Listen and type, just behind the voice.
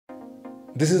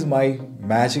This is my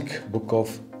magic book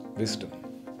of wisdom.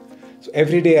 So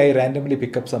every day I randomly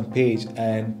pick up some page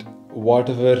and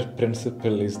whatever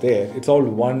principle is there, it's all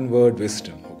one word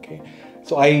wisdom. Okay.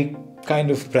 So I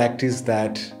kind of practice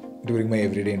that during my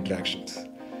everyday interactions.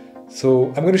 So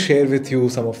I'm going to share with you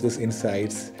some of these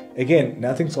insights. Again,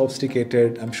 nothing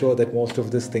sophisticated. I'm sure that most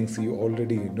of these things you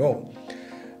already know.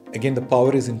 Again, the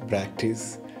power is in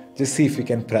practice. Just see if you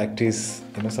can practice,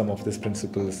 some of these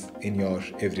principles in your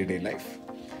everyday life.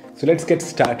 So let's get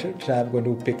started. I'm going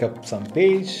to pick up some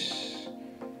page.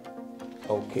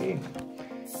 Okay.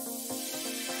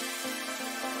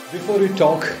 Before you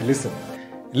talk, listen.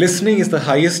 Listening is the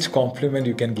highest compliment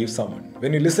you can give someone.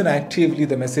 When you listen actively,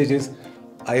 the message is,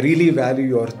 I really value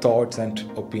your thoughts and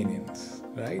opinions,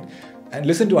 right? And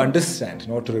listen to understand,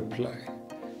 not to reply.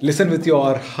 Listen with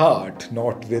your heart,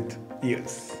 not with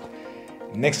ears.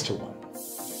 Next one.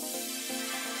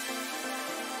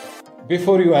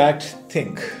 Before you act,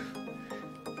 think.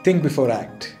 Think before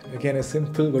act. Again, a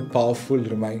simple but powerful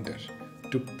reminder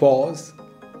to pause,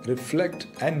 reflect,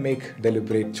 and make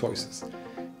deliberate choices.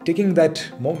 Taking that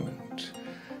moment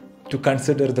to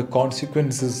consider the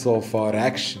consequences of our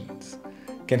actions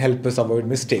can help us avoid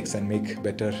mistakes and make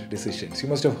better decisions. You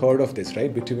must have heard of this,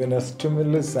 right? Between a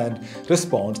stimulus and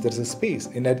response, there's a space.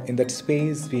 In that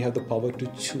space, we have the power to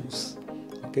choose.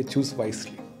 Okay, choose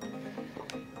wisely.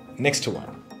 Next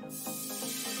one.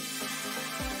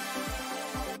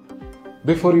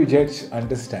 Before you judge,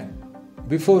 understand.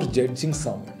 Before judging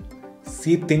someone,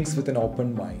 see things with an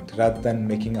open mind rather than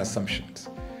making assumptions.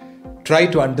 Try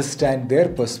to understand their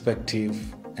perspective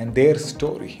and their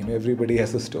story. Everybody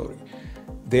has a story.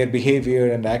 Their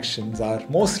behavior and actions are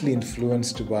mostly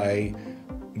influenced by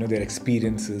their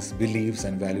experiences, beliefs,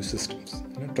 and value systems.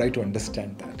 Try to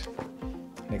understand that.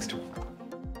 Next one.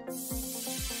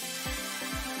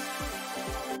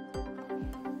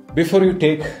 Before you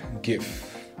take, give.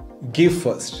 Give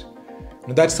first.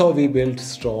 That's how we build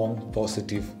strong,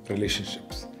 positive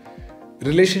relationships.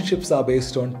 Relationships are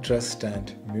based on trust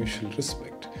and mutual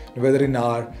respect. Whether in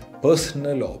our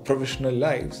personal or professional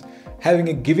lives, having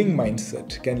a giving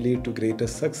mindset can lead to greater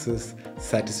success,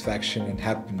 satisfaction, and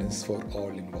happiness for all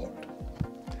involved.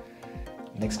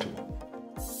 Next one.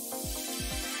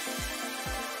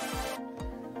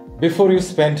 Before you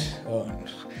spend, earn.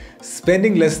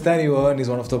 Spending less than you earn is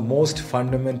one of the most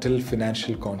fundamental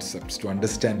financial concepts to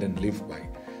understand and live by.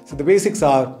 So the basics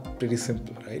are pretty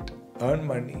simple, right? Earn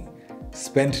money,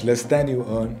 spend less than you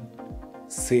earn,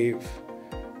 save,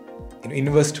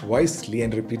 invest wisely,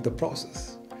 and repeat the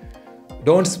process.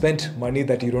 Don't spend money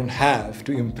that you don't have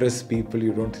to impress people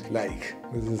you don't like.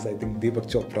 This is, I think, Deepak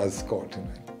Chopra's quote.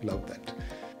 I love that.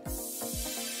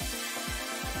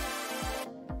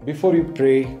 Before you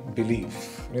pray, believe.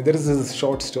 There is this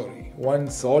short story.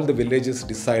 Once all the villagers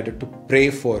decided to pray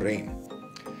for rain.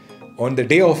 On the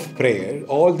day of prayer,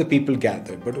 all the people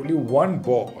gathered, but only one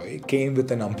boy came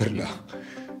with an umbrella.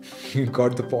 You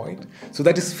got the point? So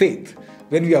that is faith.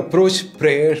 When we approach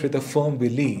prayer with a firm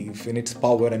belief in its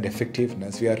power and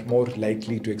effectiveness, we are more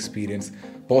likely to experience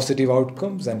positive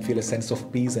outcomes and feel a sense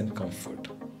of peace and comfort.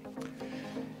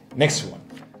 Next one.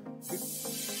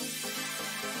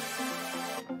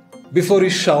 Before you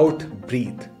shout,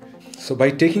 breathe. So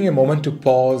by taking a moment to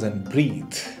pause and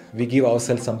breathe, we give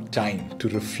ourselves some time to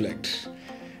reflect,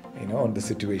 on the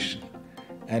situation.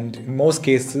 And in most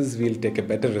cases, we'll take a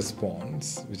better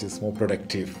response, which is more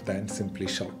productive than simply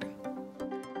shouting.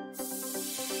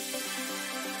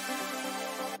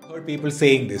 I've heard people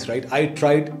saying this, right? I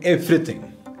tried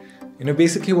everything.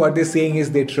 Basically what they're saying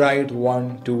is they tried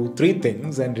 1, 2, 3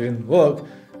 things and it didn't work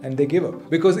and they give up.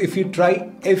 Because if you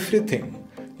try everything,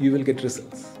 you will get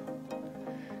results.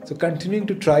 So continuing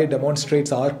to try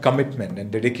demonstrates our commitment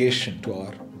and dedication to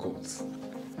our goals.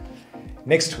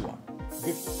 Next one.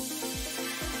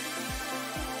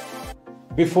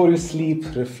 Before you sleep,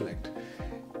 reflect.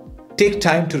 Take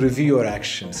time to review your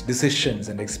actions, decisions,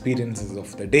 and experiences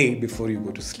of the day before you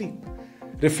go to sleep.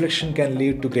 Reflection can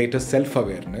lead to greater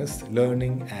self-awareness,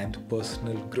 learning, and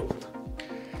personal growth.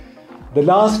 The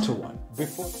last one.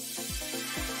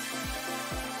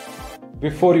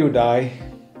 Before you die,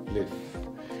 live.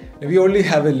 We only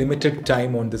have a limited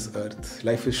time on this earth.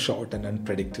 Life is short and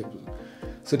unpredictable.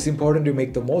 So it's important to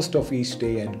make the most of each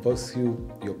day and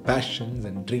pursue your passions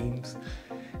and dreams.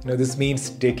 This means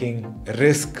taking a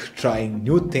risk, trying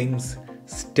new things,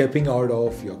 stepping out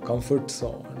of your comfort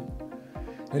zone.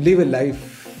 Live a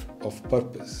life of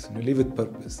purpose. Live with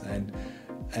purpose and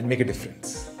make a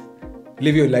difference.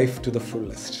 Live your life to the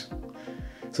fullest.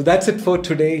 So that's it for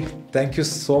today. Thank you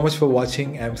so much for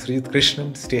watching. I'm Sreejith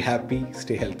Krishnan. Stay happy,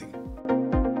 stay healthy.